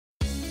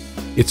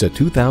It's a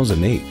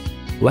 2008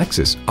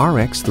 Lexus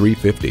RX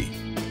 350.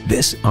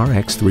 This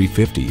RX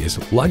 350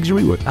 is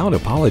luxury without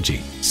apology.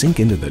 Sink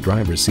into the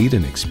driver's seat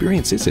and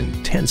experience its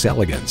intense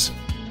elegance.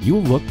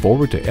 You'll look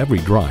forward to every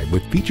drive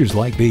with features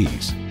like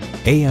these: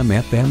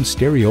 AM/FM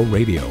stereo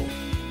radio,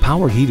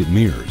 power heated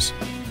mirrors,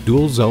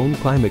 dual zone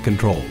climate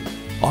control,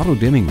 auto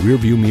dimming rear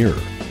view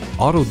mirror,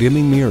 auto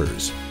dimming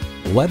mirrors,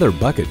 leather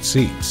bucket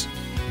seats,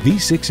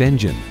 V6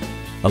 engine,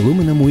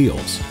 aluminum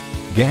wheels,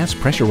 gas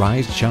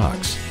pressurized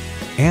shocks,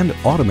 and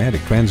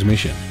automatic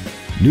transmission.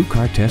 New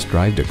Car Test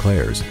Drive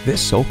declares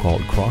this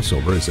so-called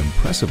crossover is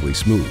impressively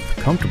smooth,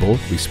 comfortable,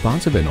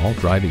 responsive in all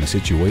driving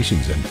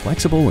situations, and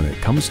flexible when it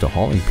comes to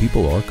hauling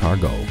people or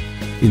cargo.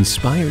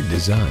 Inspired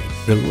design,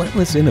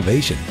 relentless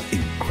innovation,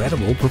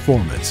 incredible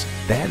performance.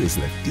 That is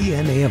the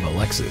DNA of a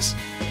Lexus.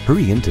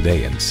 Hurry in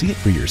today and see it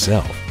for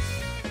yourself.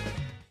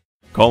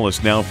 Call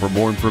us now for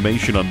more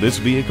information on this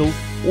vehicle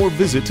or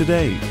visit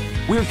today.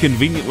 We're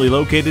conveniently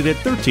located at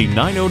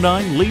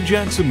 13909 Lee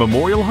Jackson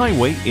Memorial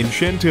Highway in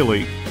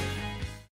Chantilly.